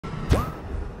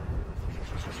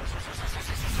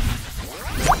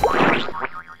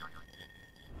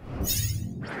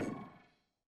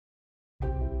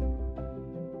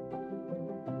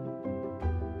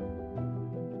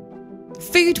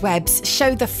Food webs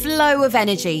show the flow of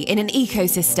energy in an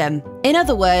ecosystem. In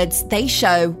other words, they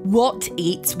show what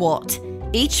eats what.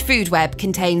 Each food web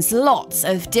contains lots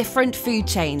of different food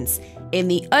chains. In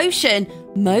the ocean,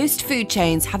 most food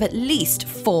chains have at least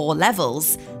 4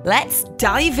 levels. Let's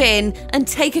dive in and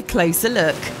take a closer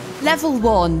look. Level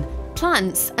 1.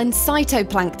 Plants and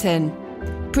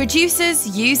phytoplankton.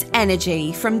 Producers use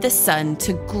energy from the sun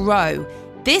to grow.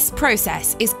 This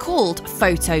process is called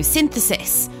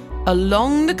photosynthesis.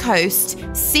 Along the coast,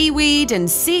 seaweed and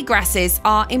seagrasses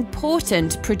are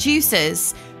important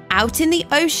producers. Out in the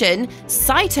ocean,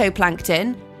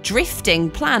 phytoplankton,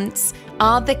 drifting plants,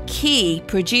 are the key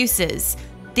producers.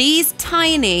 These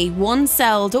tiny,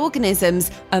 one-celled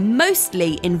organisms are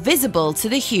mostly invisible to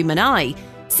the human eye.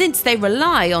 Since they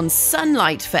rely on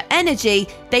sunlight for energy,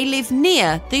 they live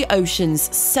near the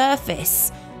ocean's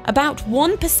surface. About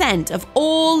 1% of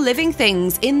all living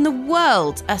things in the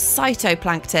world are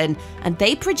phytoplankton, and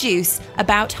they produce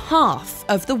about half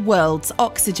of the world's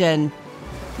oxygen.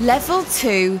 Level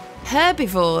 2.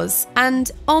 Herbivores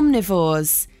and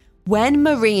omnivores. When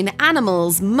marine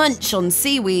animals munch on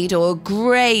seaweed or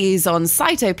graze on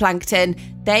phytoplankton,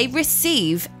 they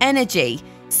receive energy.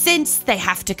 Since they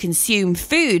have to consume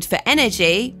food for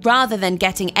energy rather than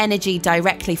getting energy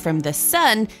directly from the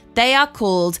sun, they are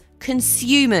called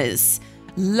consumers.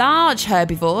 Large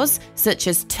herbivores, such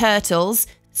as turtles,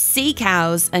 sea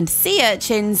cows, and sea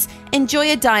urchins,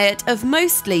 enjoy a diet of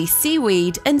mostly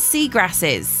seaweed and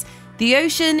seagrasses. The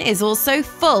ocean is also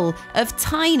full of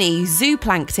tiny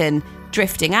zooplankton,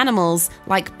 drifting animals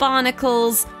like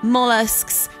barnacles,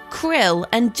 mollusks, krill,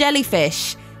 and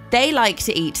jellyfish. They like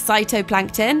to eat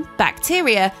phytoplankton,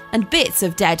 bacteria, and bits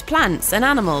of dead plants and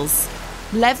animals.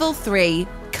 Level 3.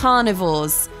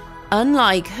 Carnivores.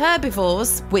 Unlike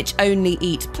herbivores, which only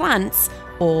eat plants,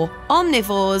 or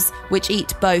omnivores, which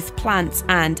eat both plants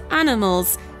and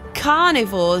animals,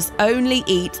 carnivores only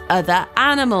eat other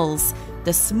animals.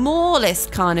 The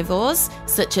smallest carnivores,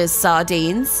 such as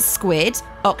sardines, squid,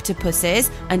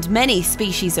 octopuses, and many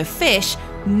species of fish,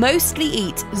 mostly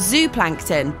eat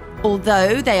zooplankton.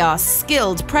 Although they are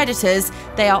skilled predators,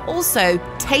 they are also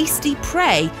tasty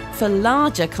prey for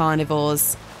larger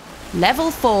carnivores.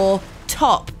 Level 4.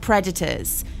 Top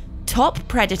predators. Top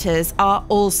predators are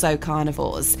also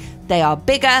carnivores. They are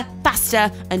bigger, faster,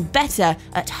 and better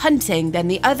at hunting than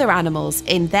the other animals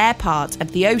in their part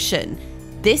of the ocean.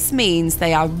 This means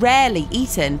they are rarely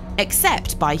eaten,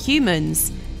 except by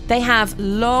humans. They have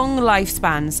long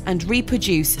lifespans and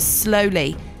reproduce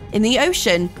slowly. In the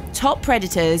ocean, top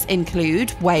predators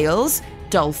include whales,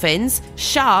 dolphins,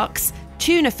 sharks,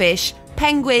 tuna fish,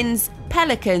 penguins,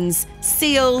 pelicans,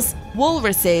 seals,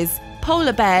 walruses,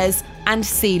 polar bears, and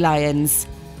sea lions.